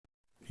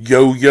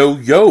Yo, yo,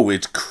 yo,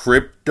 it's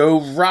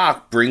Crypto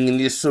Rock bringing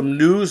you some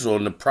news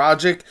on the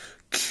project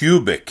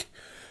Cubic.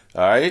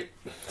 Alright,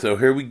 so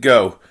here we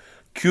go.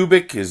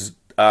 Cubic is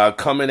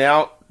coming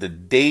out. The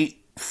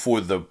date for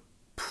the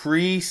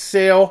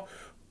pre-sale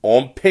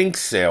on Pink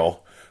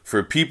Sale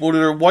for people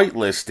that are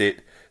whitelisted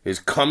is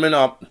coming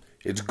up.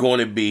 It's going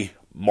to be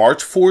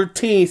March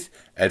 14th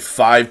at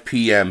 5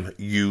 p.m.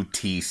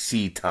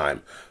 UTC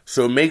time.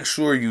 So make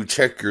sure you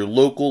check your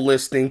local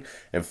listing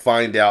and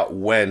find out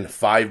when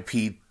 5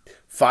 p.m.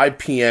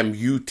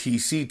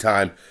 UTC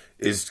time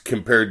is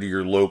compared to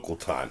your local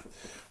time.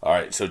 All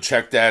right, so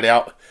check that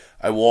out.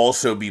 I will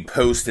also be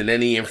posting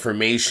any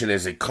information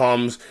as it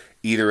comes,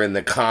 either in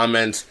the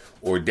comments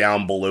or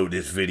down below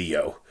this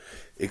video.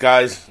 Hey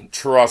guys,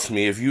 trust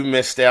me, if you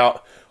missed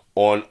out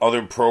on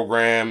other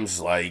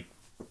programs like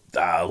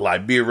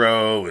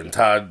Libero and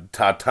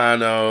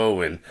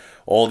Tatano and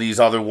all these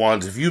other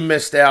ones, if you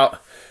missed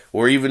out,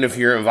 or even if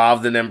you're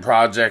involved in them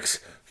projects,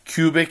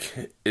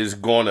 Cubic is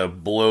going to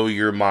blow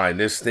your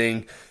mind. This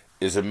thing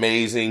is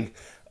amazing.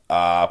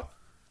 Again,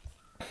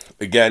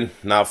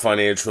 not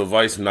financial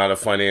advice. I'm not a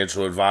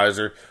financial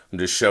advisor. I'm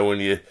just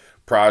showing you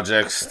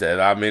projects that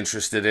I'm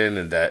interested in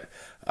and that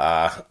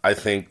I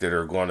think that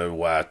are going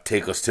to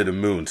take us to the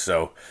moon.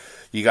 So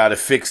you got a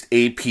fixed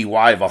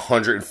APY of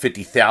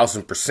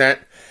 150,000%.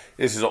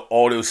 This is an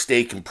auto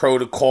staking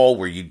protocol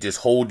where you just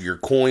hold your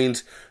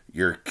coins,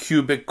 your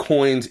Cubic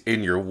coins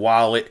in your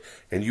wallet,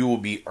 and you will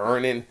be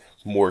earning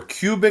more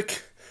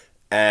Cubic,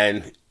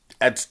 and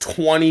that's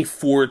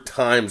 24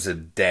 times a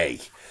day.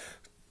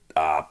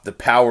 The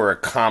power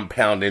of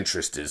compound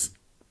interest is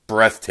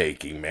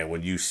breathtaking, man,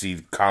 when you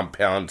see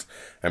compounds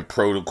and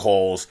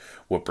protocols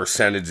with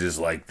percentages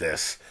like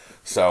this.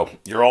 So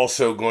you're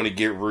also going to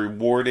get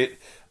rewarded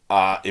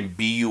in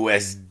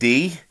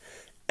BUSD,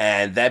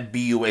 and that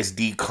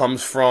BUSD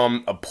comes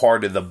from a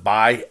part of the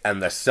buy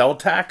and the sell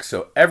tax.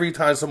 So every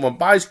time someone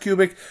buys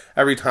Cubic,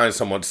 every time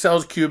someone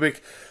sells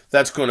Cubic,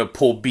 that's going to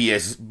pull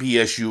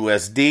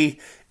BSUSD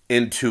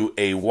into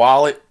a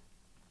wallet,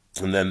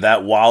 and then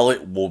that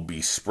wallet will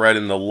be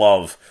spreading the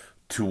love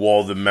to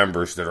all the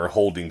members that are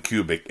holding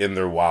Cubic in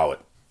their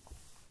wallet.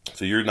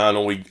 So you're not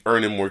only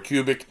earning more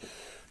Cubic,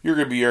 you're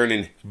going to be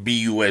earning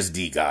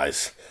BUSD,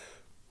 guys.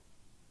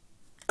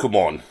 Come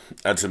on,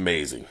 that's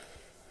amazing.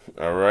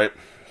 All right,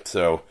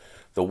 so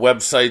the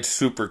website's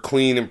super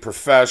clean and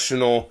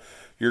professional.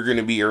 You're going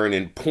to be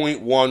earning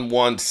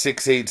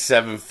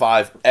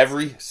 0.116875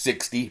 every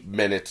 60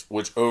 minutes,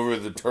 which over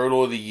the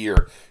total of the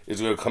year is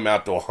going to come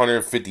out to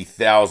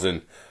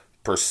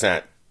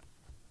 150,000%.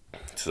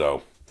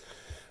 So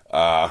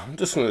I'm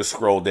just going to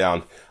scroll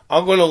down.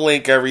 I'm going to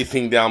link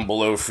everything down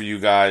below for you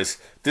guys.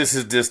 This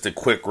is just a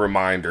quick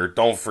reminder.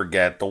 Don't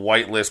forget, the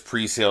whitelist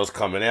pre-sale is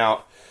coming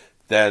out.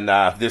 Then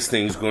this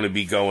thing's going to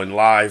be going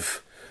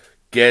live.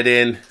 Get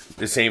in.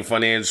 This ain't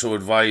financial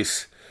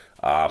advice.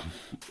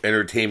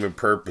 Entertainment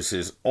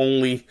purposes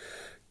only.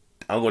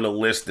 I'm going to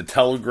list the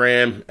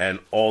Telegram and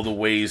all the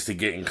ways to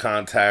get in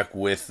contact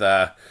with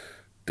the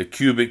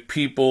Cubic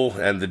people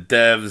and the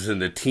devs and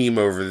the team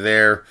over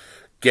there.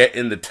 Get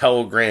in the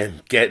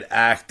Telegram. Get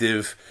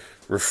active.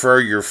 Refer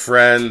your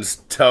friends.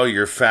 Tell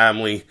your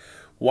family.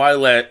 Why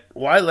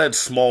let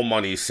small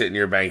money sit in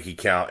your bank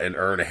account and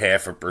earn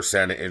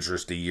 0.5% of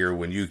interest a year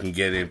when you can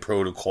get in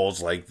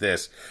protocols like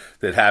this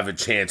that have a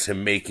chance of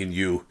making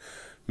you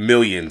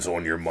millions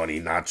on your money,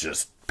 not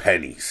just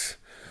pennies?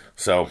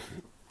 So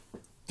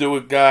do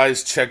it,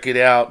 guys. Check it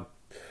out.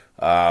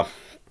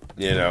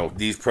 You know,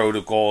 these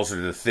protocols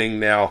are the thing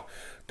now.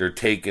 They're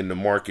taking the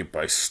market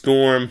by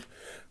storm.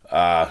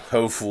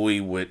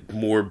 Hopefully with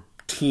more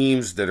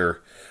teams that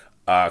are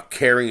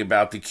caring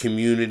about the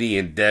community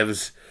and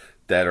devs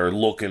that are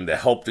looking to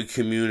help the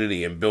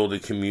community and build a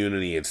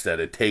community instead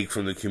of take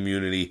from the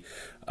community.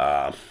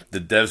 The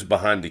devs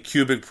behind the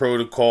Cubic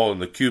protocol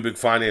and the Cubic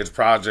Finance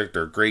Project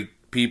are great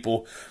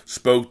people.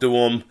 Spoke to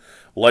them,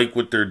 like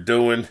what they're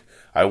doing.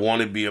 I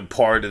want to be a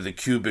part of the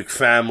Cubic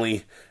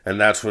family,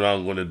 and that's what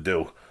I'm going to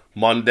do.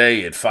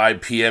 Monday at 5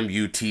 p.m.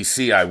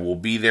 UTC, I will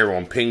be there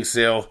on Pink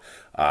Sale.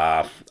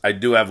 I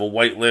do have a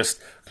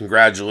whitelist.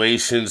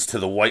 Congratulations to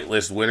the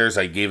whitelist winners.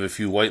 I gave a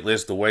few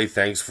whitelists away.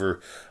 Thanks for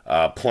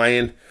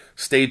playing.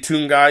 Stay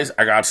tuned, guys.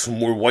 I got some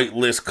more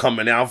whitelists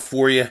coming out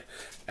for you,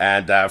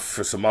 and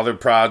for some other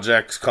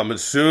projects coming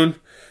soon.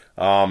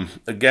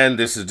 Again,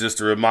 this is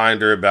just a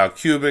reminder about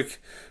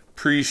Cubic.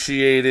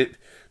 Appreciate it.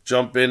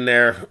 Jump in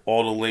there.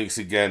 All the links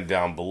again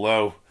down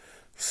below.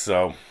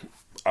 So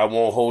I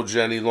won't hold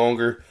you any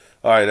longer.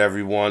 All right,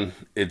 everyone.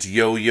 It's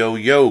Yo, Yo,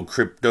 Yo,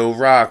 Crypto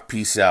Rock.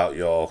 Peace out,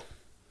 y'all.